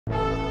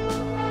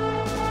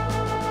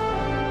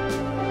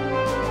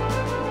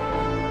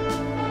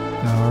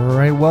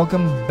Alright,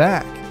 welcome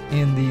back.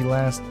 In the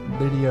last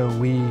video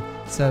we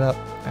set up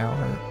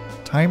our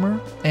timer,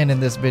 and in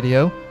this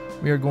video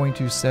we are going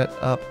to set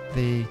up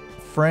the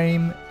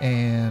frame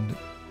and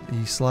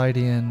the slide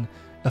in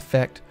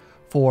effect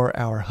for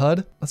our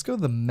HUD. Let's go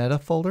to the meta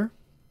folder.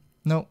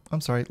 No,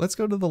 I'm sorry, let's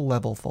go to the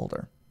level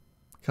folder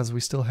because we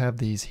still have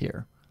these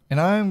here.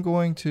 And I'm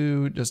going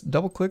to just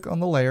double click on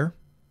the layer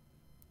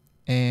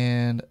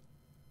and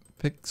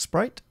pick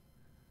sprite,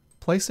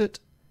 place it,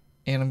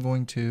 and I'm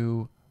going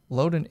to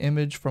load an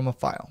image from a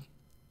file.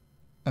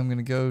 I'm going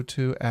to go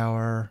to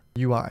our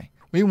UI.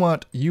 We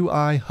want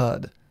UI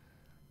HUD.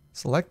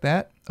 Select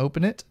that,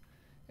 open it,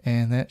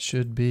 and that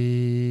should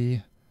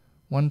be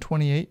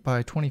 128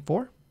 by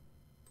 24.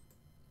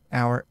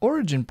 Our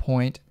origin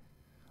point,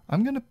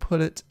 I'm going to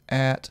put it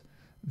at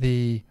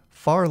the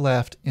far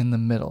left in the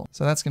middle.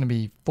 So that's going to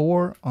be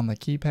 4 on the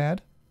keypad.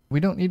 We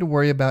don't need to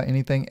worry about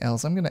anything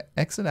else. I'm going to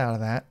exit out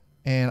of that,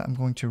 and I'm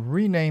going to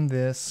rename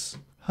this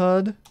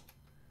HUD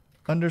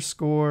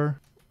underscore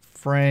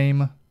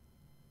frame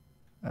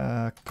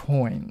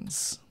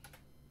coins.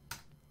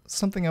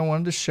 Something I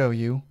wanted to show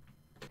you.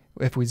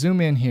 If we zoom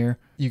in here,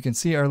 you can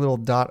see our little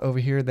dot over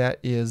here. That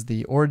is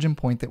the origin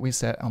point that we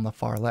set on the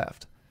far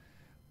left.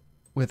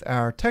 With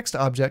our text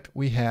object,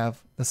 we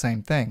have the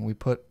same thing. We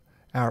put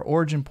our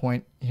origin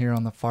point here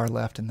on the far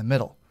left in the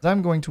middle.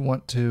 I'm going to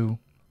want to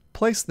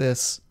place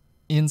this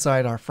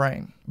inside our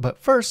frame. But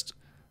first,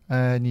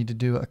 I need to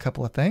do a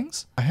couple of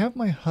things. I have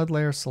my HUD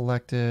layer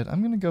selected. I'm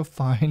going to go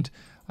find,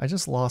 I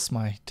just lost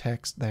my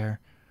text there,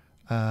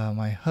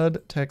 my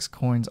HUD text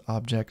coins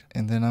object,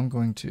 and then I'm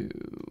going to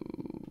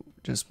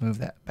just move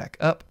that back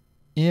up.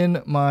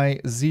 In my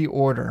Z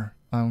order,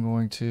 I'm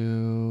going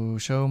to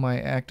show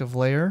my active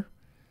layer.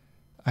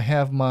 I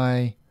have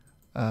my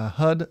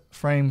HUD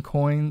frame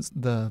coins.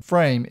 The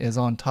frame is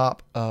on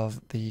top of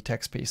the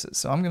text pieces,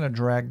 so I'm going to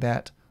drag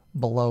that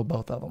below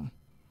both of them.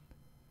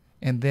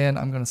 And then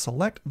I'm going to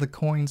select the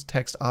coins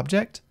text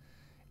object,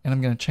 and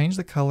I'm going to change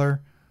the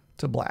color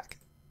to black.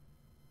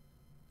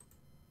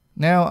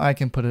 Now I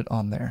can put it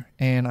on there,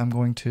 and I'm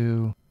going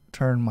to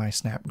turn my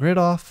snap grid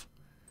off.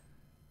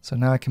 So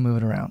now I can move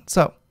it around.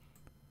 So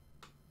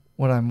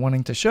what I'm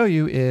wanting to show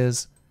you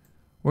is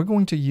we're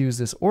going to use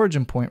this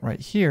origin point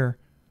right here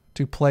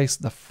to place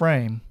the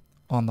frame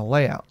on the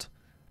layout.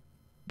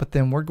 But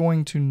then we're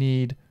going to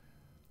need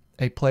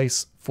a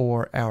place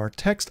for our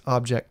text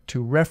object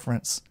to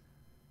reference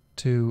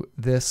to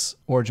this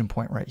origin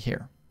point right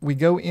here. We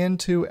go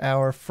into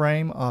our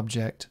frame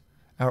object.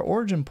 Our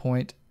origin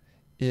point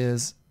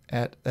is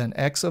at an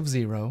X of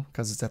 0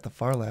 because it's at the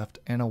far left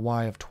and a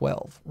Y of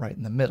 12 right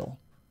in the middle.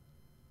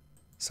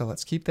 So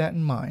let's keep that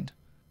in mind.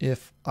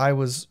 If I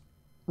was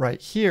right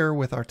here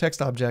with our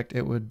text object,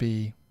 it would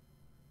be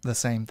the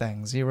same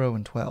thing, 0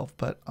 and 12.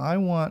 But I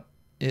want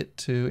it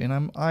to, and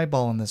I'm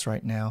eyeballing this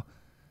right now,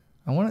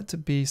 I want it to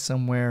be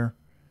somewhere,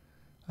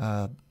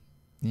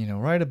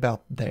 right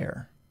about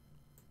there.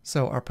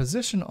 So our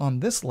position on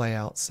this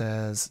layout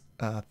says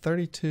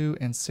 32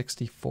 and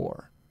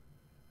 64.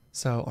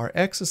 So our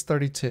X is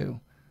 32.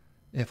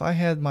 If I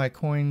had my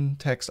coin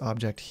text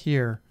object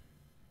here,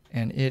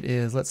 and it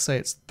is, let's say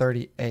it's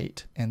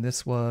 38, and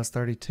this was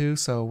 32,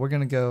 so we're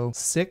going to go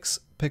 6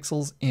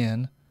 pixels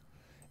in,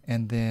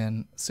 and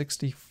then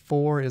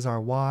 64 is our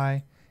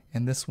Y,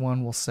 and this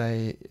one will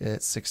say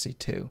it's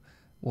 62.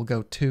 We'll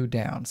go 2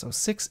 down, so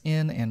 6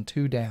 in and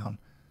 2 down,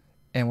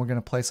 and we're going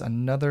to place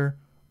another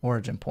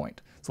origin point.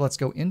 So let's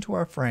go into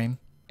our frame,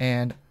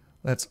 and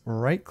let's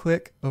right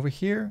click over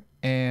here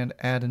and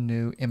add a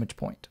new image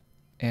point.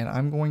 And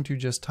I'm going to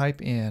just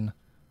type in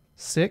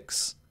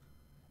 6,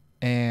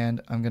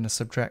 and I'm going to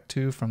subtract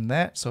 2 from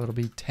that, so it'll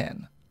be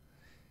 10.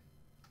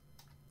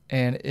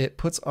 And it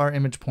puts our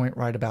image point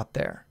right about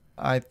there.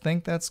 I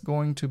think that's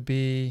going to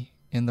be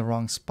in the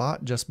wrong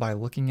spot just by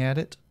looking at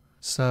it.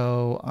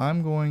 So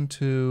I'm going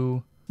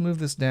to move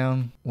this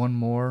down one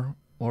more,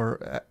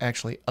 or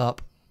actually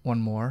up one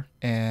more,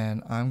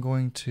 and I'm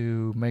going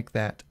to make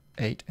that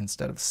 8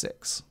 instead of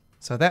 6.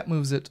 So that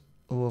moves it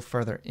a little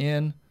further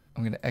in.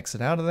 I'm going to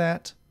exit out of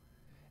that,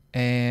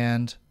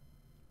 and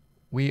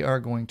we are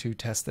going to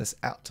test this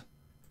out.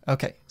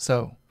 Okay,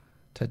 so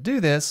to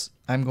do this,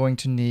 I'm going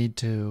to need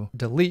to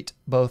delete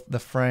both the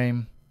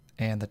frame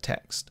and the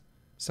text.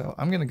 So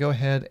I'm going to go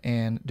ahead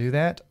and do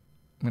that.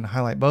 I'm going to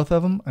highlight both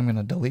of them. I'm going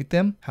to delete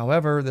them.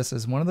 However, this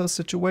is one of those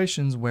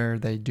situations where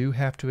they do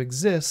have to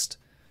exist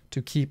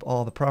to keep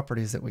all the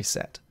properties that we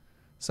set.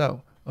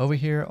 So over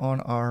here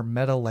on our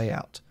meta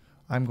layout,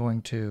 I'm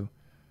going to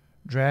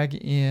drag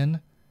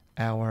in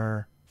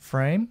our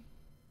frame,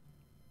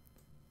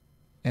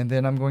 and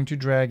then I'm going to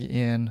drag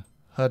in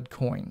HUD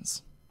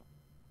coins.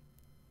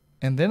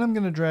 And then I'm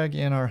going to drag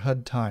in our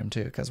HUD time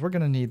too, because we're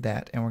going to need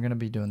that, and we're going to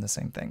be doing the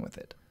same thing with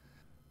it.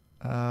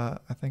 I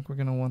think we're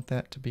going to want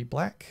that to be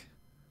black.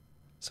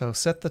 So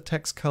set the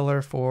text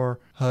color for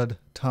HUD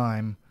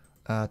time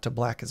to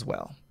black as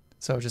well.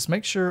 So just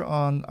make sure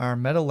on our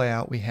meta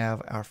layout we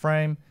have our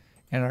frame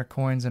and our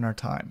coins and our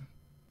time.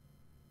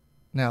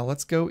 Now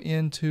let's go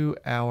into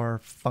our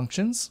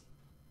functions,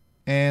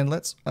 And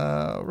let's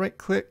right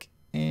click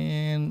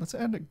and let's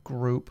add a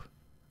group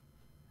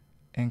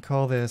and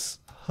call this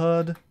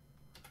HUD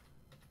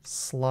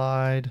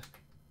slide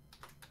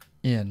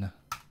in.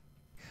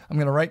 I'm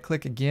going to right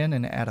click again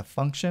and add a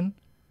function,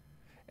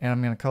 and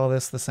I'm going to call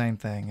this the same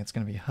thing. It's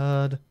going to be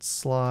HUD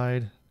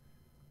slide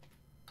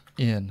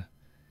in.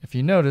 If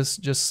you notice,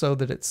 just so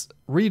that it's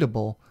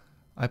readable,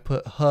 I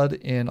put HUD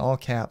in all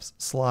caps,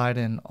 slide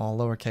in all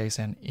lowercase,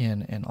 and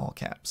in all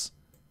caps.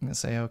 I'm going to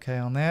say OK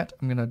on that.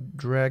 I'm going to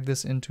drag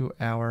this into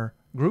our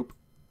group,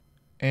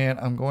 and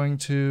I'm going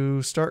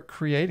to start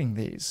creating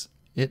these.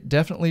 It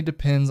definitely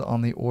depends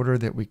on the order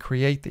that we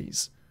create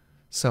these.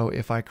 So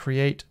if I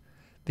create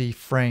the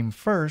frame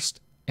first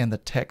and the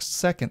text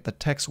second, the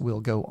text will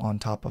go on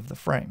top of the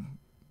frame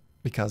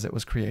because it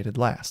was created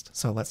last.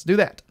 So let's do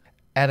that.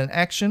 Add an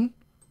action,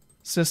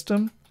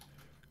 system,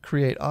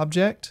 create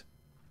object,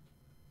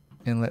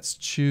 and let's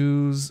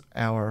choose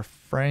our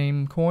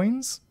frame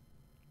coins.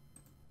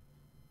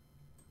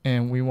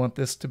 And we want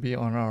this to be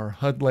on our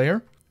HUD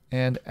layer.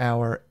 And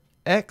our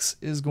X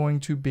is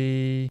going to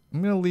be,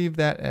 I'm going to leave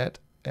that at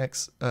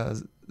X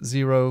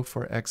 0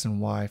 for X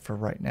and Y for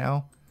right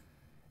now.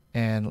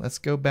 And let's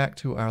go back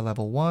to our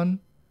level 1.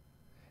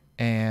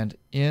 And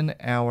in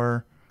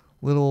our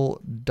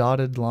little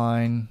dotted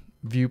line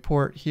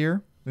viewport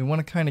here, we want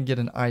to kind of get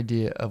an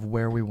idea of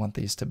where we want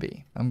these to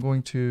be. I'm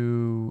going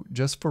to,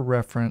 just for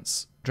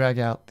reference, drag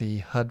out the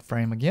HUD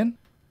frame again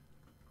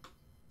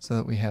so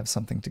that we have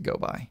something to go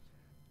by.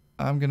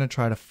 I'm going to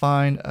try to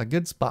find a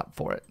good spot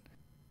for it.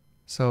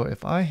 So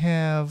if I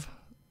have,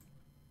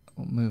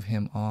 we'll move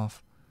him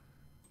off.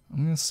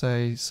 I'm going to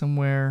say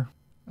somewhere,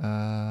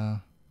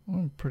 I'm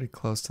pretty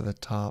close to the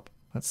top.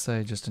 Let's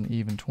say just an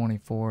even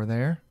 24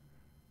 there.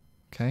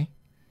 Okay.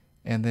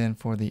 And then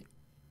for the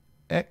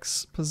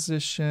X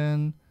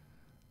position,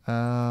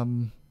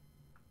 I'll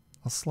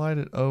slide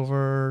it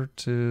over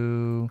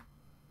to,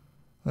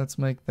 let's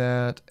make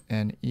that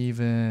an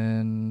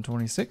even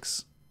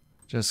 26.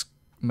 Just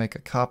make a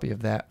copy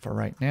of that for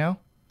right now.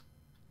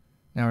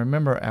 Now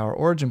remember, our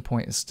origin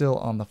point is still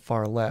on the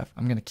far left.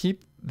 I'm going to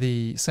keep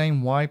the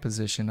same Y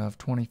position of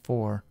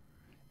 24,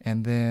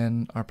 and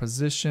then our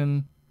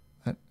position,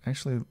 that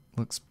actually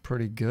looks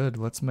pretty good.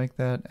 Let's make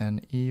that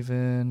an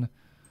even,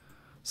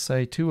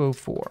 say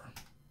 204.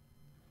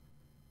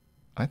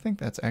 I think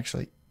that's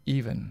actually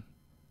even.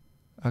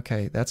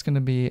 Okay, that's going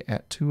to be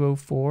at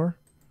 204,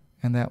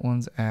 and that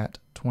one's at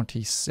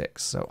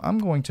 26. So I'm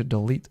going to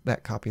delete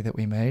that copy that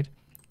we made.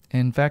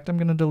 In fact, I'm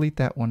going to delete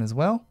that one as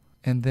well.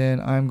 And then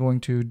I'm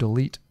going to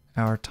delete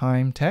our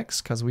time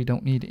text because we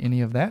don't need any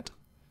of that.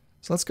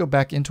 So let's go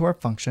back into our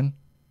function.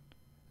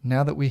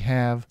 Now that we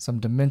have some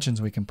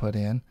dimensions we can put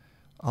in,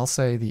 I'll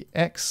say the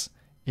X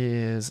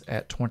is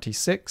at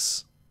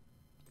 26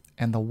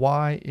 and the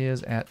Y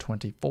is at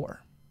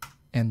 24.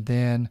 And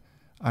then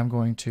I'm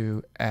going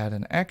to add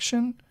an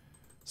action,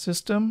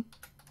 system,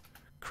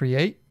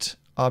 create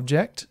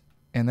object,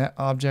 and that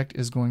object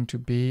is going to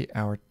be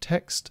our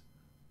text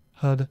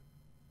HUD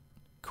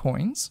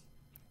coins,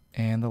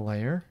 and the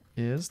layer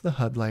is the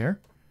HUD layer,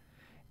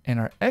 and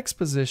our X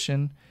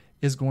position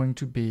is going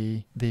to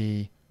be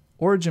the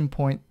origin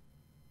point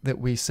that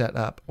we set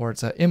up, or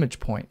it's an image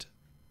point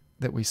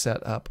that we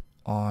set up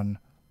on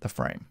the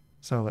frame.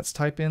 So let's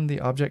type in the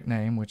object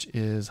name, which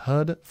is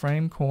HUD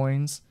frame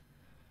coins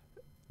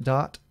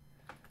dot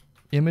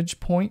image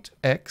point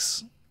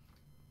X,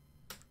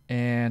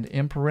 and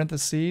in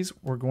parentheses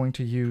we're going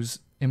to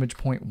use image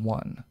point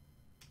 1.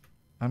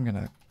 I'm going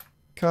to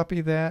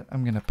copy that,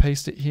 I'm going to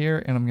paste it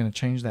here, and I'm going to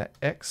change that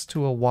X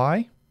to a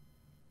Y.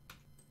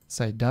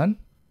 Say done.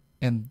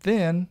 And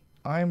then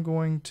I'm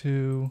going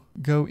to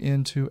go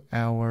into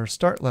our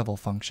start level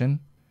function,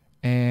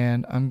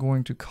 and I'm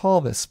going to call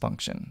this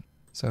function.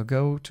 So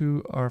go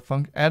to our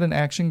add an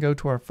action, go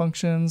to our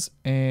functions,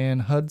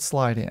 and HUD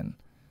slide in.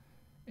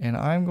 And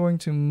I'm going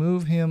to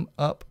move him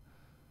up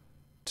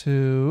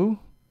to,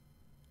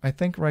 I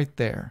think, right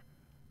there.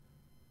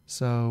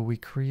 So we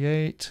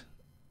create,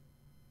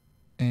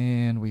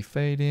 and we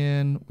fade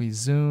in, we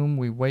zoom,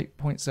 we wait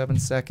 0.7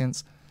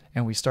 seconds,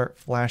 and we start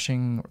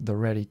flashing the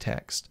ready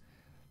text.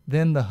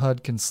 Then the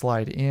HUD can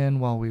slide in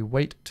while we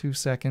wait 2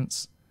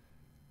 seconds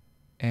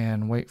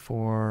and wait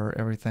for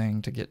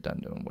everything to get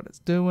done doing what it's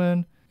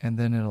doing, and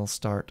then it'll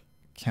start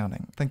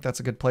counting. I think that's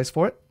a good place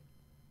for it.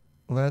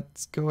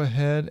 Let's go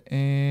ahead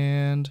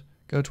and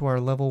go to our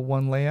level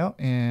 1 layout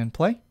and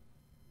play.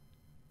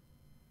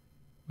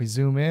 We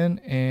zoom in,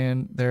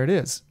 and there it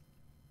is.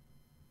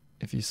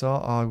 If you saw,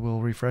 I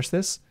will refresh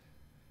this.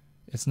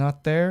 It's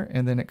not there,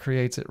 and then it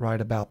creates it right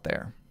about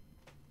there.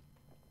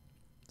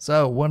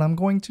 So what I'm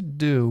going to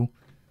do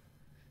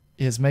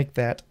is make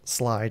that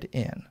slide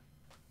in.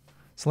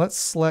 So let's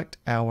select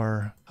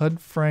our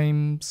HUD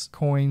frames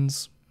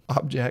coins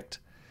object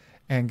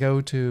and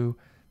go to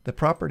the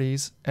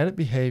properties, edit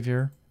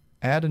behavior,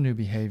 add a new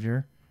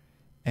behavior,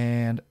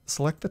 and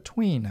select the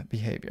tween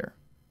behavior.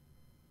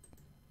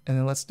 And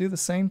then let's do the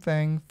same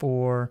thing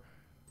for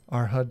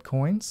our HUD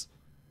coins.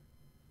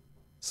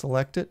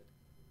 Select it,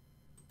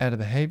 add a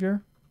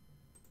behavior,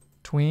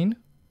 tween,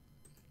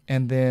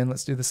 And then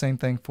let's do the same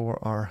thing for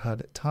our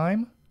HUD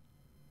time.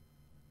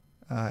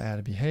 Add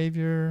a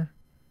behavior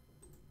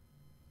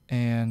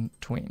and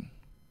tween.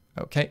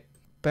 Okay,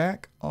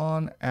 back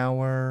on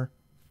our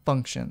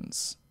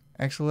functions.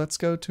 Actually, let's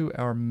go to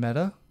our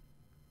meta.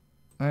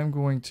 I'm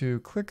going to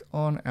click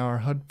on our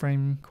HUD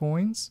frame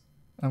coins.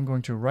 I'm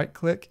going to right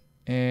click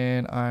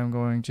and I'm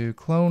going to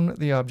clone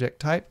the object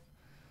type.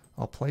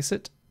 I'll place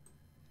it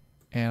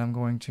and I'm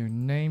going to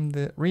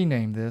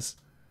rename this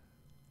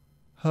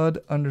HUD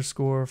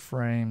underscore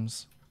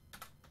frames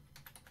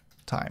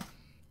time.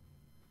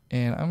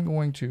 And I'm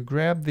going to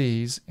grab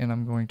these and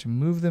I'm going to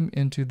move them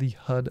into the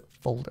HUD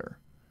folder.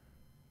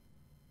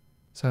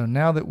 So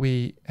now that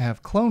we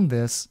have cloned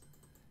this,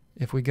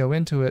 if we go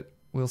into it,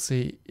 we'll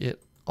see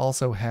it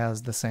also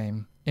has the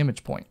same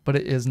image point, but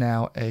it is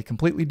now a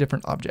completely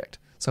different object.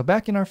 So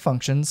back in our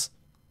functions,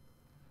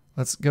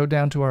 let's go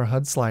down to our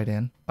HUD slide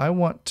in. I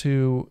want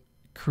to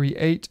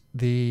create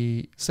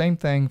the same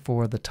thing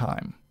for the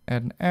time.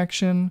 Add an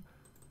action,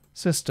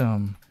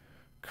 system,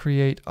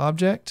 create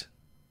object,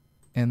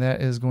 and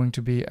that is going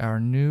to be our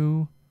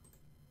new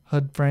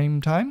HUD frame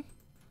time.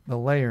 The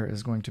layer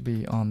is going to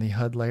be on the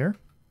HUD layer.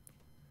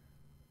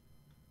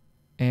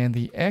 And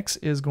the X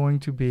is going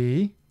to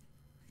be,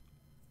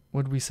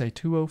 what did we say,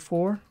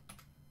 204?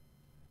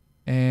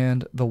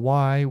 And the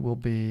Y will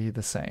be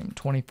the same,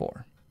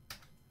 24.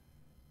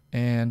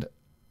 And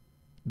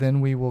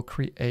then we will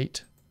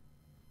create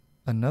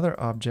another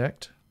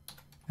object,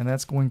 and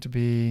that's going to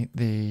be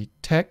the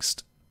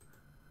text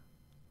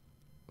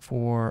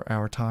for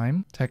our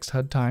time, text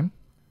HUD time.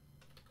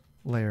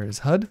 Layer is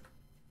HUD.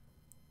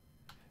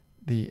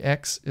 The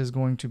X is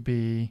going to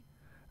be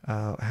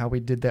how we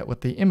did that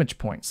with the image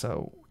point.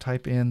 So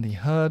type in the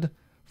HUD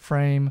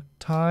frame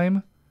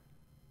time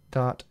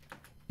dot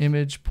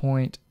image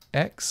point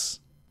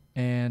X,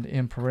 and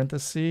in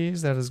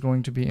parentheses that is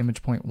going to be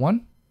image point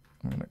 1.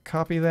 I'm going to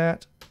copy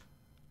that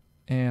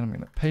and I'm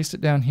going to paste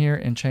it down here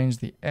and change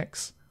the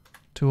X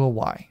to a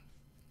Y.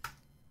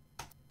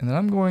 And then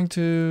I'm going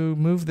to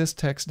move this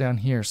text down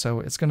here. So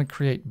it's going to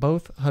create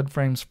both HUD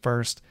frames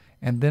first,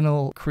 and then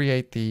it'll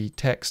create the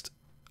text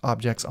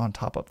objects on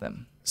top of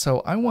them.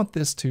 So I want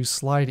this to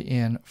slide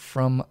in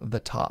from the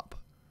top.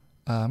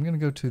 I'm going to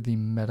go to the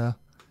meta.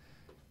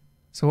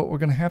 So what we're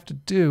going to have to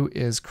do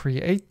is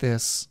create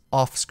this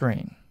off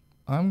screen.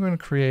 I'm going to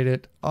create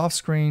it off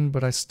screen,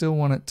 but I still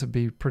want it to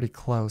be pretty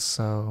close.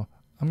 So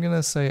I'm going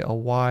to say a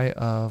Y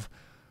of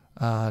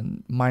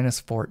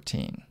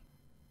 -14.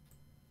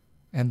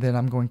 And then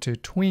I'm going to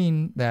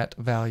tween that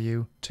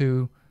value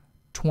to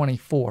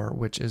 24,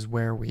 which is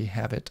where we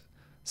have it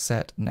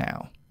set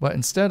now. But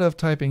instead of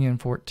typing in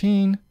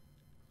 14,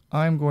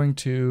 I'm going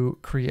to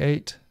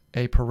create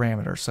a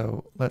parameter.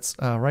 So let's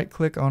right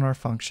click on our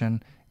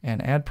function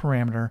and add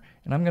parameter,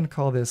 and I'm going to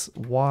call this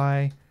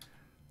Y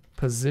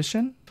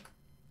position.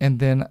 And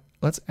then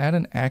let's add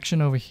an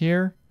action over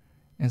here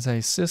and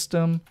say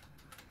system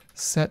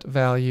set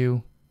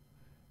value,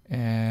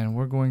 and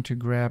we're going to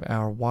grab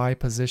our Y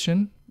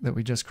position that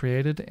we just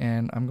created,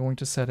 and I'm going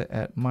to set it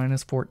at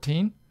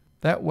 -14.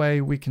 That way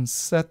we can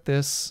set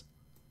this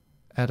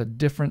at a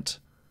different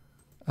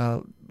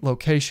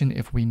location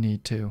if we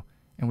need to,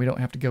 and we don't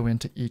have to go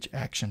into each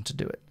action to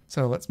do it.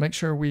 So let's make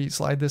sure we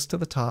slide this to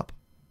the top.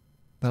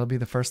 That'll be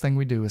the first thing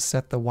we do, is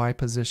set the Y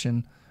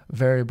position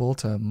variable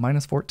to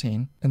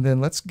 -14. And then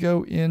let's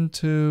go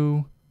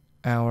into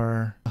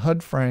our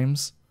HUD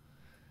frames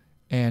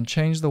and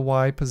change the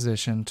Y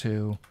position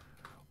to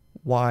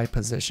Y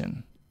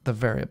position, the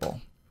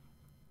variable.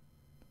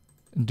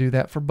 And do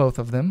that for both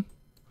of them.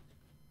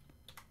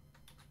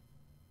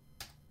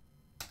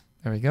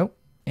 There we go.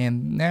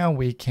 And now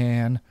we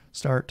can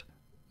start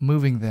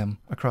moving them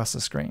across the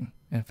screen.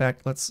 In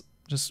fact, let's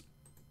just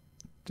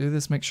do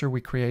this, make sure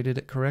we created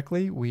it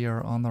correctly. We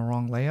are on the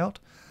wrong layout.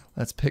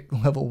 Let's pick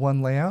level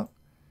 1 layout.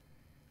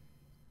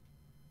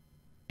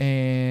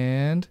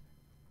 And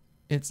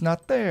it's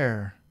not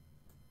there.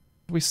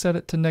 We set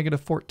it to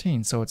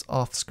 -14, so it's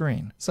off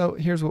screen. So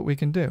here's what we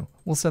can do.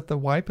 We'll set the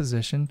Y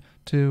position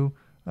to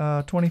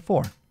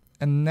 24.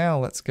 And now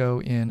let's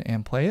go in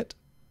and play it.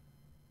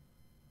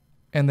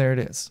 And there it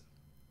is.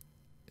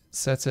 It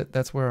sets it,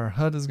 that's where our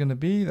HUD is going to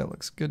be. That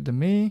looks good to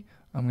me.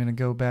 I'm going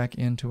to go back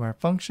into our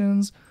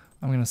functions.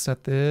 I'm going to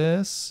set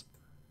this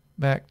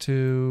back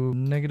to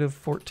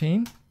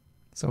 -14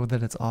 so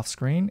that it's off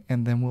screen,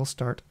 and then we'll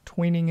start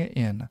tweening it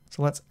in.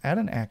 So let's add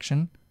an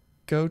action,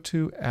 go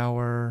to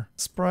our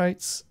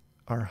sprites,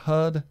 our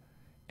HUD,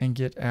 and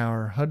get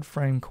our HUD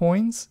frame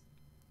coins,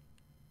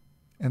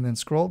 and then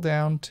scroll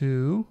down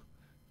to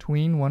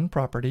tween one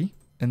property,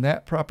 and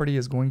that property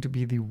is going to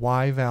be the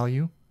Y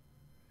value,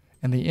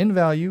 and the in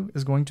value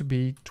is going to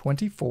be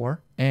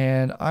 24,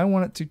 and I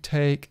want it to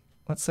take,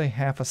 let's say,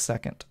 half a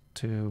second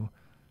to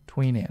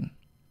tween in.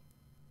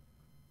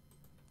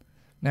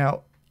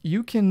 Now,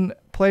 you can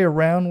play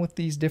around with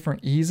these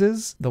different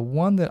eases. The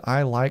one that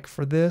I like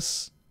for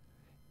this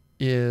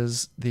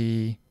is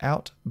the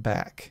out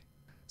back.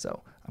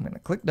 So I'm going to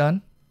click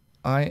done.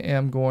 I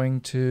am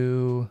going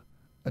to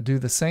do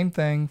the same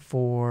thing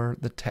for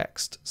the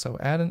text. So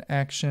add an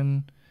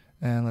action,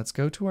 and let's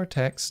go to our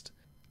text.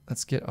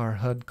 Let's get our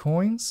HUD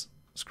coins.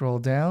 Scroll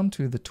down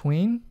to the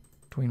tween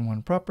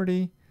one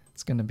property.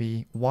 It's going to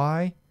be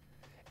Y.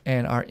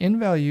 And our in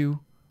value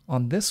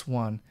on this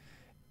one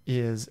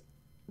is,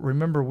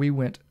 remember we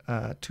went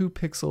 2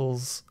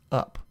 pixels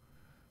up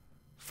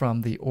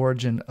from the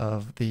origin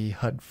of the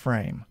HUD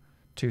frame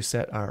to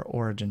set our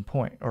origin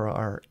point, or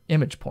our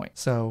image point.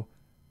 So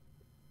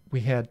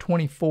we had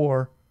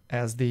 24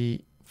 as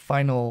the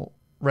final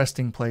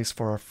resting place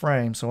for our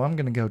frame, so I'm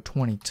going to go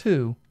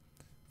 22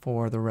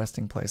 for the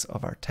resting place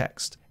of our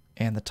text.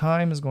 And the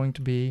time is going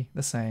to be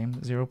the same,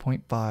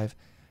 0.5,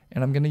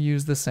 and I'm going to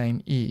use the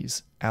same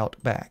ease,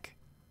 out, back.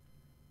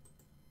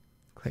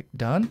 Click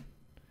done,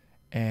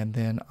 and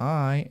then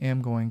I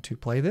am going to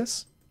play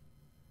this.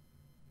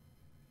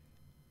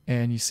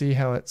 And you see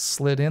how it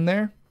slid in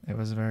there? It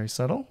was very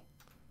subtle,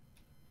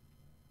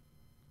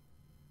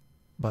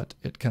 but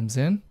it comes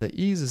in. The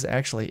ease is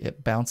actually,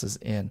 it bounces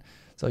in.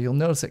 So you'll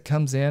notice it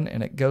comes in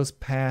and it goes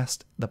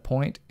past the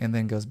point and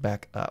then goes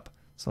back up.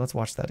 So let's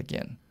watch that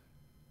again.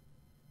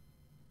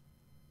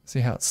 See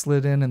how it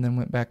slid in and then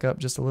went back up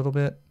just a little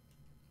bit?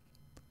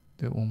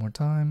 Do it one more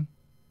time.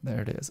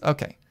 There it is.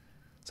 Okay,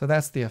 so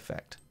that's the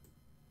effect.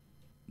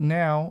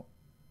 Now,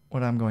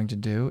 what I'm going to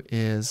do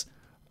is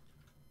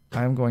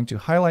I'm going to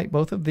highlight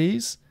both of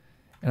these,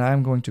 and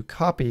I'm going to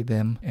copy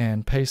them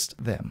and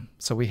paste them.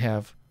 So we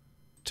have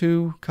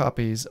 2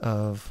 copies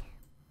of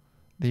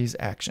these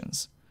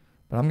actions.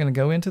 But I'm going to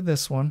go into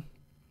this one,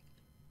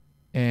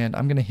 and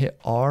I'm going to hit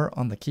R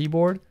on the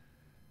keyboard,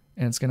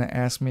 and it's going to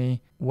ask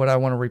me what I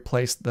want to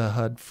replace the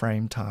HUD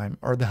frame time,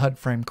 or the HUD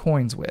frame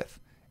coins with,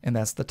 and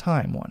that's the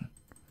time one.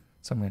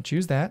 So I'm going to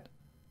choose that,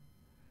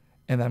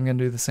 and I'm going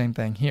to do the same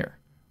thing here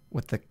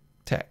with the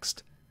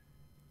text.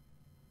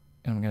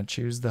 And I'm going to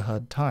choose the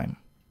HUD time.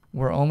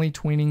 We're only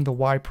tweening the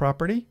Y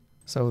property,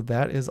 so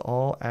that is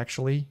all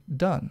actually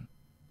done.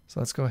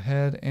 So let's go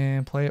ahead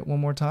and play it one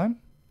more time.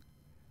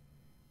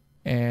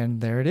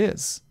 And there it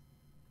is.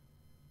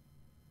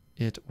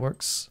 It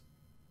works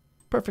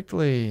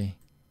perfectly.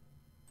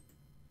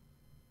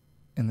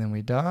 And then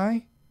we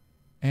die,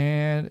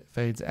 and it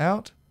fades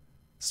out,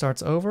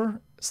 starts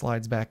over,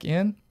 slides back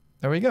in.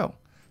 There we go.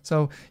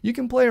 So you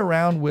can play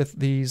around with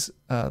these,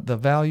 the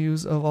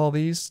values of all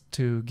these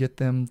to get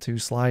them to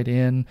slide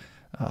in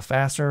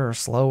faster or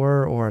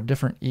slower, or a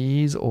different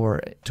ease,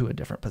 or to a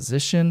different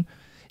position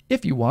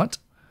if you want.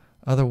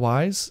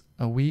 Otherwise,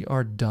 we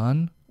are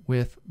done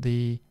with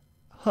the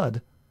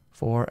HUD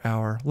for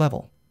our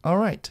level. All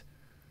right,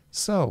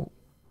 so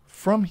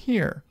from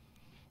here,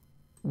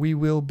 we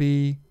will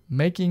be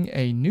making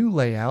a new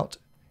layout,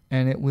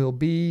 and it will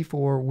be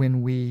for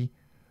when we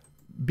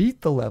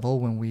beat the level,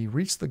 when we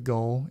reach the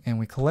goal and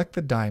we collect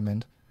the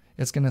diamond.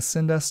 It's going to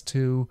send us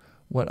to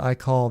what I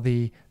call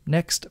the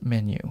next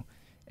menu,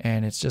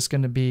 and it's just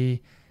going to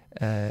be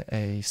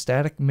a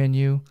static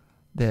menu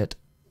that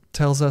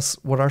tells us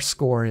what our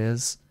score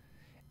is,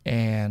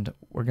 and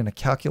we're going to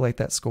calculate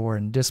that score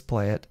and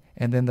display it,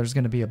 and then there's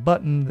going to be a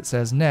button that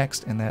says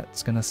next, and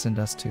that's going to send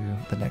us to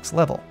the next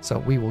level. So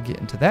we will get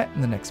into that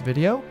in the next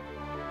video.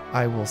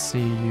 I will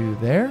see you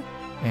there,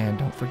 and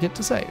don't forget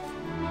to save.